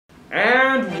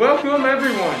And welcome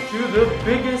everyone to the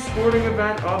biggest sporting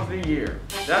event of the year.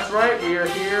 That's right, we are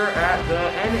here at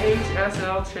the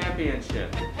NHSL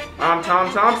Championship. I'm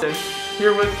Tom Thompson,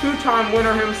 here with two-time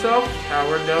winner himself,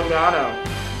 Howard Delgado.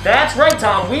 That's right,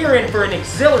 Tom. We are in for an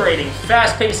exhilarating,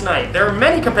 fast-paced night. There are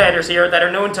many competitors here that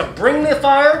are known to bring the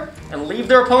fire and leave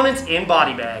their opponents in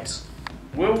body bags.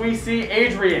 Will we see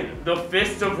Adrian, the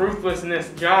Fist of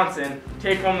Ruthlessness Johnson,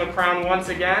 take home the crown once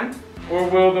again? Or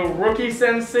will the rookie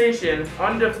sensation,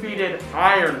 undefeated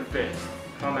Iron Fist,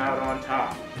 come out on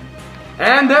top?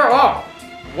 And they're off!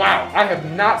 Wow, I have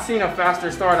not seen a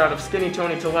faster start out of Skinny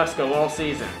Tony Telesco all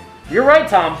season. You're right,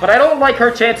 Tom, but I don't like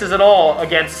her chances at all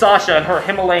against Sasha and her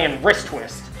Himalayan wrist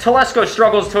twist. Telesco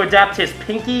struggles to adapt his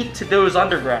pinky to those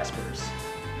undergraspers.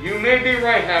 You may be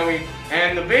right, Howie,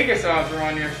 and the Vegas odds are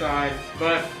on your side,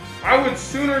 but I would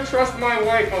sooner trust my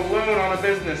wife alone on a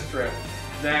business trip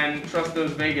than trust those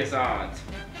Vegas odds.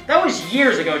 That was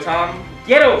years ago, Tom.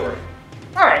 Get over it.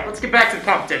 Alright, let's get back to the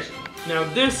competition.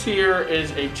 Now this here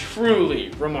is a truly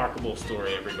remarkable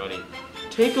story, everybody.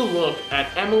 Take a look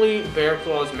at Emily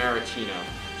Bearclaws Maricino,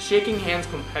 shaking hands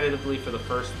competitively for the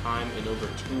first time in over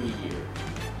 2 years.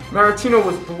 Maricino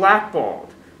was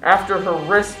blackballed after her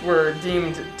wrists were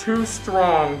deemed too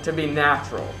strong to be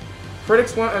natural.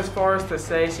 Critics went as far as to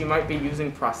say she might be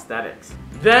using prosthetics.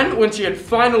 Then, when she had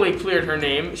finally cleared her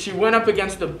name, she went up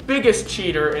against the biggest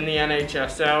cheater in the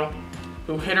NHSL,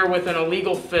 who hit her with an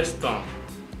illegal fist bump,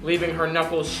 leaving her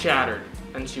knuckles shattered,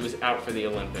 and she was out for the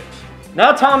Olympics.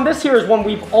 Now, Tom, this here is one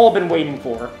we've all been waiting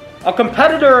for. A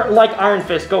competitor like Iron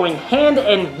Fist going hand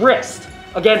and wrist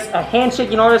against a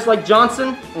handshaking artist like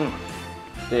Johnson.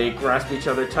 They grasp each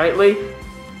other tightly,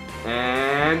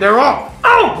 and they're off!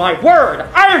 Oh my word!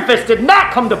 Iron Fist did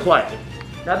not come to play!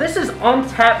 Now this is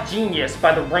untapped genius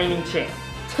by the reigning champ.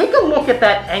 Take a look at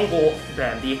that angle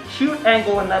then, the acute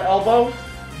angle in that elbow.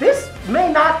 This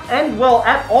may not end well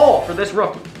at all for this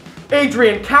rookie.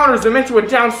 Adrian counters him into a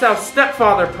down south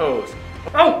stepfather pose.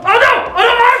 Oh no! Oh no,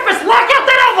 Iron Fist! Lock out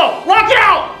that elbow! Lock it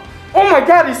out! Oh my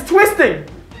god, he's twisting!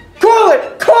 Call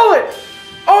it! Call it!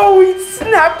 Oh, he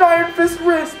snapped Iron Fist's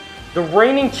wrist! The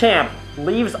reigning champ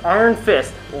leaves Iron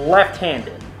Fist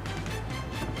left-handed.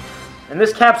 And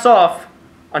this caps off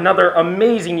another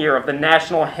amazing year of the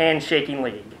National Handshaking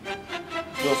League.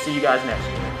 We'll see you guys next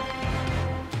year.